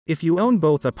If you own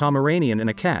both a Pomeranian and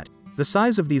a cat, the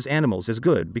size of these animals is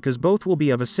good because both will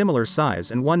be of a similar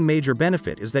size, and one major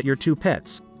benefit is that your two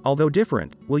pets, although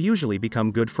different, will usually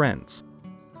become good friends.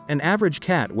 An average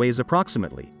cat weighs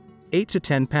approximately 8 to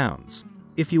 10 pounds.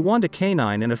 If you want a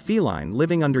canine and a feline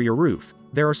living under your roof,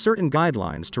 there are certain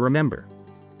guidelines to remember.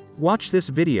 Watch this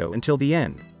video until the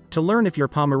end to learn if your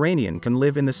Pomeranian can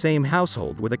live in the same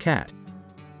household with a cat.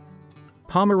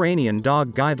 Pomeranian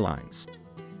Dog Guidelines.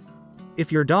 If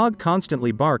your dog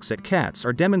constantly barks at cats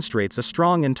or demonstrates a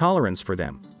strong intolerance for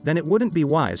them, then it wouldn't be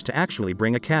wise to actually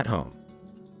bring a cat home.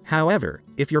 However,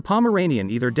 if your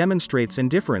Pomeranian either demonstrates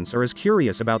indifference or is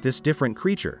curious about this different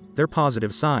creature, they're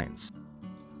positive signs.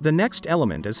 The next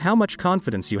element is how much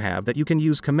confidence you have that you can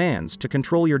use commands to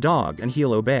control your dog and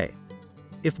he'll obey.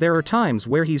 If there are times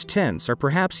where he's tense or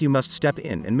perhaps you must step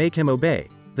in and make him obey,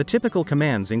 the typical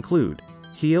commands include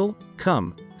heel,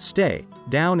 come, stay,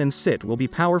 down and sit will be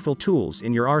powerful tools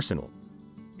in your arsenal.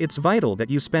 It's vital that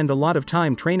you spend a lot of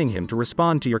time training him to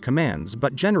respond to your commands,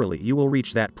 but generally you will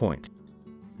reach that point.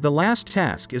 The last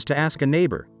task is to ask a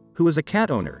neighbor, who is a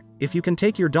cat owner, if you can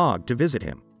take your dog to visit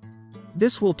him.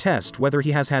 This will test whether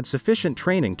he has had sufficient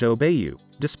training to obey you,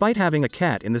 despite having a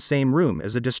cat in the same room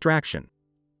as a distraction.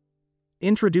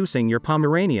 Introducing your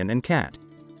Pomeranian and cat.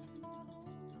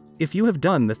 If you have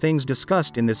done the things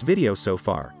discussed in this video so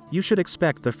far, you should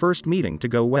expect the first meeting to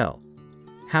go well.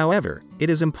 However, it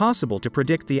is impossible to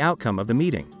predict the outcome of the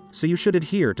meeting, so you should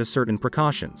adhere to certain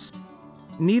precautions.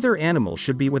 Neither animal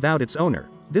should be without its owner.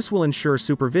 This will ensure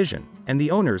supervision, and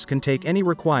the owners can take any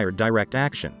required direct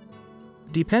action.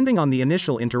 Depending on the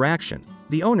initial interaction,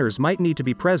 the owners might need to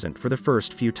be present for the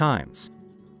first few times.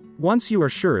 Once you are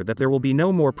sure that there will be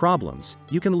no more problems,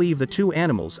 you can leave the two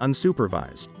animals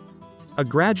unsupervised. A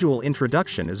gradual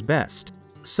introduction is best.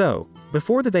 So,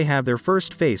 before they have their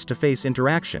first face-to-face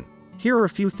interaction, here are a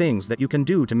few things that you can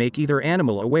do to make either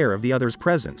animal aware of the other's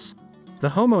presence. The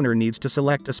homeowner needs to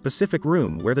select a specific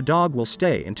room where the dog will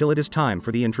stay until it is time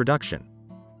for the introduction.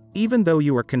 Even though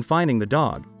you are confining the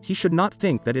dog, he should not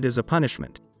think that it is a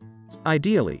punishment.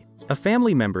 Ideally, a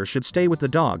family member should stay with the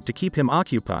dog to keep him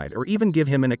occupied or even give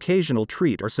him an occasional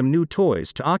treat or some new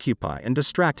toys to occupy and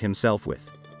distract himself with.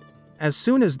 As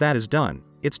soon as that is done,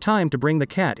 it's time to bring the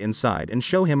cat inside and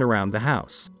show him around the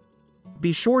house.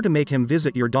 Be sure to make him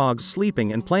visit your dog's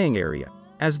sleeping and playing area,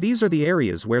 as these are the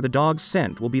areas where the dog's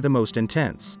scent will be the most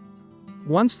intense.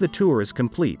 Once the tour is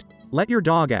complete, let your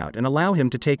dog out and allow him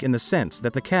to take in the scents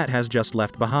that the cat has just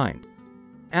left behind.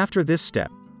 After this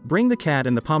step, bring the cat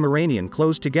and the Pomeranian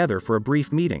close together for a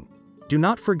brief meeting. Do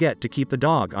not forget to keep the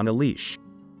dog on a leash.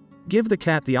 Give the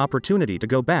cat the opportunity to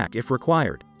go back if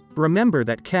required. Remember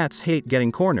that cats hate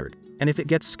getting cornered, and if it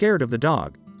gets scared of the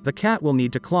dog, the cat will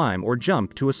need to climb or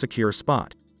jump to a secure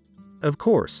spot. Of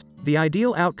course, the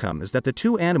ideal outcome is that the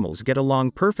two animals get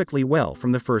along perfectly well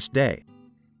from the first day.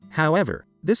 However,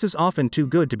 this is often too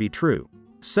good to be true.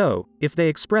 So, if they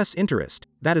express interest,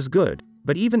 that is good,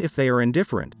 but even if they are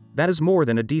indifferent, that is more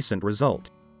than a decent result.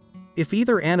 If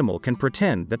either animal can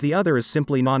pretend that the other is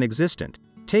simply non-existent,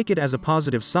 take it as a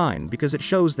positive sign because it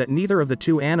shows that neither of the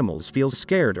two animals feels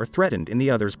scared or threatened in the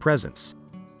other's presence.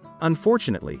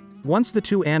 Unfortunately, once the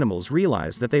two animals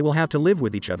realize that they will have to live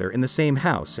with each other in the same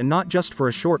house and not just for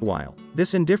a short while,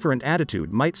 this indifferent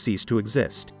attitude might cease to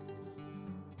exist.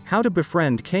 How to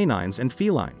befriend canines and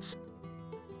felines.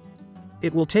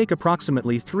 It will take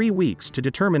approximately 3 weeks to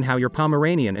determine how your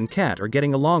Pomeranian and cat are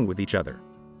getting along with each other.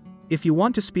 If you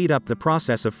want to speed up the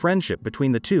process of friendship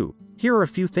between the two, here are a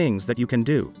few things that you can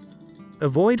do.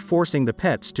 Avoid forcing the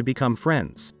pets to become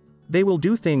friends. They will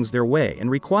do things their way and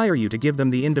require you to give them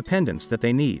the independence that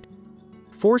they need.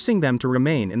 Forcing them to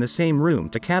remain in the same room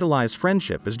to catalyze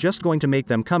friendship is just going to make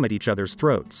them come at each other's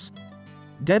throats.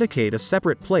 Dedicate a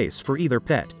separate place for either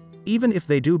pet. Even if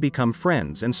they do become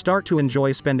friends and start to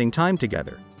enjoy spending time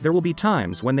together, there will be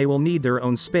times when they will need their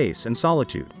own space and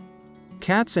solitude.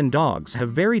 Cats and dogs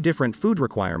have very different food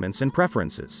requirements and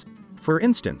preferences. For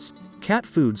instance, cat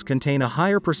foods contain a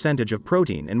higher percentage of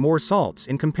protein and more salts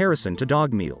in comparison to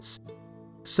dog meals.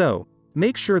 So,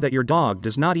 make sure that your dog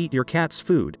does not eat your cat's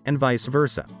food, and vice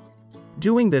versa.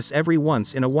 Doing this every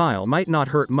once in a while might not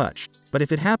hurt much, but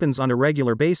if it happens on a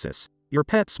regular basis, your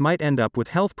pets might end up with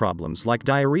health problems like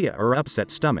diarrhea or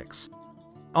upset stomachs.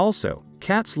 Also,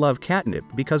 cats love catnip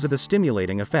because of the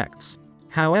stimulating effects.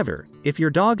 However, if your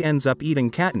dog ends up eating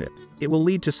catnip, it will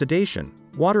lead to sedation,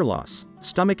 water loss,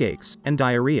 stomach aches, and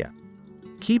diarrhea.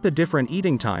 Keep a different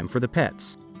eating time for the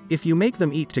pets. If you make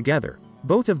them eat together,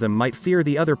 both of them might fear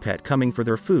the other pet coming for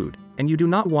their food, and you do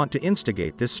not want to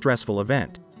instigate this stressful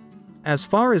event. As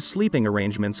far as sleeping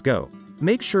arrangements go,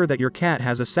 make sure that your cat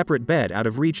has a separate bed out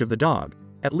of reach of the dog,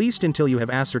 at least until you have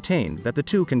ascertained that the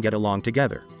two can get along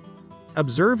together.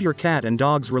 Observe your cat and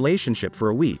dog's relationship for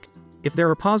a week. If there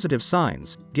are positive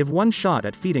signs, give one shot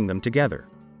at feeding them together.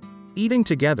 Eating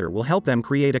together will help them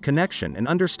create a connection and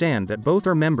understand that both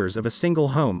are members of a single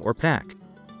home or pack.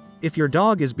 If your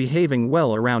dog is behaving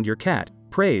well around your cat,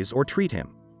 praise or treat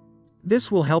him.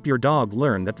 This will help your dog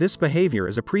learn that this behavior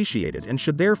is appreciated and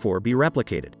should therefore be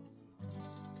replicated.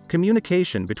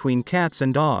 Communication between cats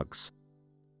and dogs.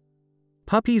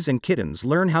 Puppies and kittens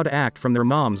learn how to act from their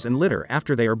moms and litter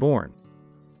after they are born.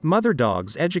 Mother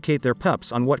dogs educate their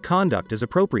pups on what conduct is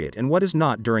appropriate and what is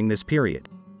not during this period.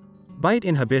 Bite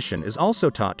inhibition is also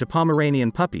taught to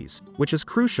Pomeranian puppies, which is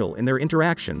crucial in their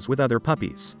interactions with other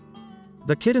puppies.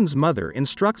 The kitten's mother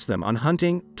instructs them on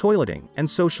hunting, toileting, and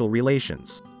social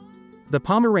relations. The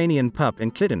Pomeranian pup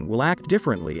and kitten will act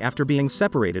differently after being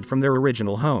separated from their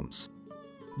original homes.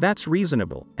 That's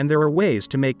reasonable, and there are ways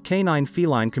to make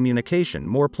canine-feline communication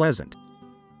more pleasant.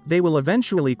 They will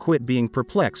eventually quit being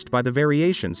perplexed by the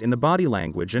variations in the body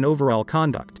language and overall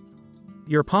conduct.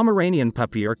 Your Pomeranian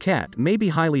puppy or cat may be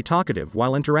highly talkative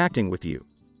while interacting with you.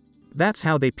 That's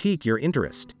how they pique your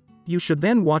interest. You should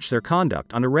then watch their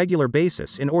conduct on a regular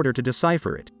basis in order to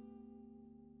decipher it.